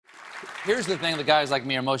Here's the thing that guys like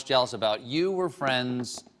me are most jealous about. You were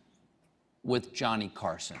friends with Johnny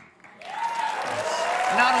Carson.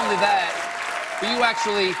 Not only that, but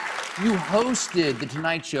you hosted The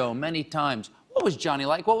Tonight Show many times. What was Johnny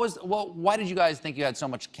like? Why did you guys think you had so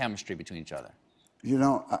much chemistry between each other? You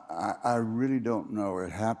know, I really don't know.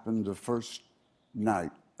 It happened the first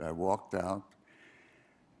night. I walked out,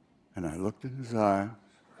 and I looked in his eyes,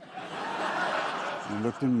 and I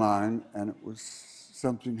looked in mine, and it was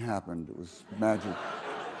something happened. It was magic.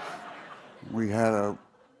 We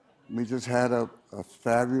just had a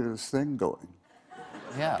fabulous thing going.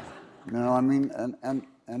 Yeah. You know, I mean,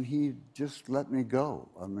 and he just let me go.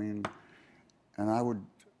 I mean, and I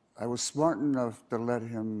was smart enough to let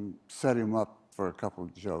him set him up for a couple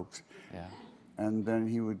of jokes. Yeah. And then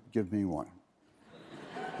he would give me one.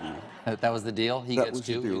 That was the deal? He gets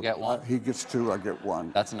two, you get one? He gets two, I get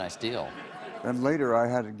one. That's a nice deal. And later I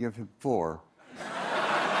had to give him 4.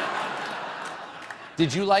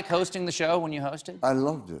 Did you like hosting the show when you hosted? I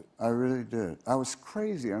loved it. I really did. I was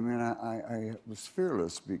crazy. I mean, I was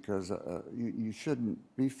fearless because you shouldn't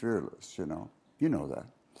be fearless, you know? You know that.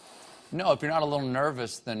 No, if you're not a little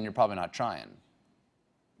nervous, then you're probably not trying.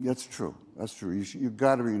 That's true. That's true. You've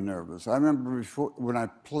got to be nervous. I remember before, when I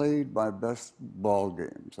played my best ball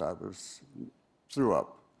games, I threw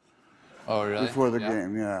up. Oh, really? Before the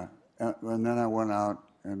game, yeah. And then I went out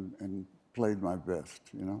and played my best,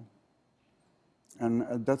 you know?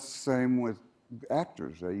 And that's the same with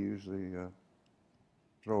actors. They usually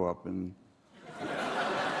throw up and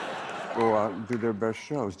go out and do their best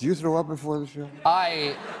shows. Do you throw up before the show?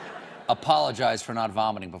 I apologize for not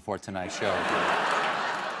vomiting before tonight's show.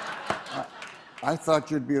 I thought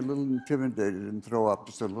you'd be a little intimidated and throw up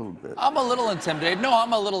just a little bit. I'm a little intimidated. No,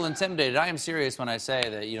 I'm a little intimidated. I am serious when I say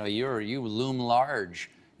that, you know, you loom large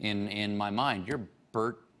in my mind. You're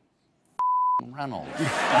Burt Reynolds.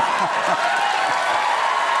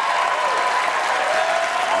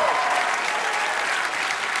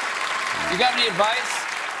 You got any advice?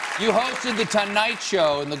 You hosted The Tonight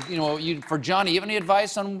Show, and for Johnny, you have any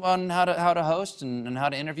advice on how to host and how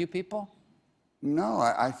to interview people? No,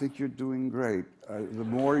 I think you're doing great. The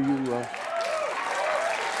more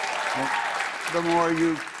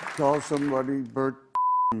you call somebody Burt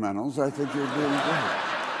Reynolds, I think you're doing great.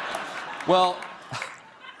 Well,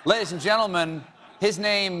 ladies and gentlemen, his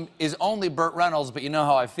name is only Burt Reynolds, but you know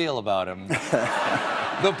how I feel about him.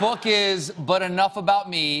 The book is But Enough About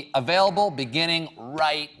Me, available beginning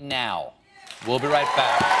right now. We'll be right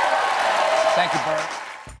back. Thank you, Burt.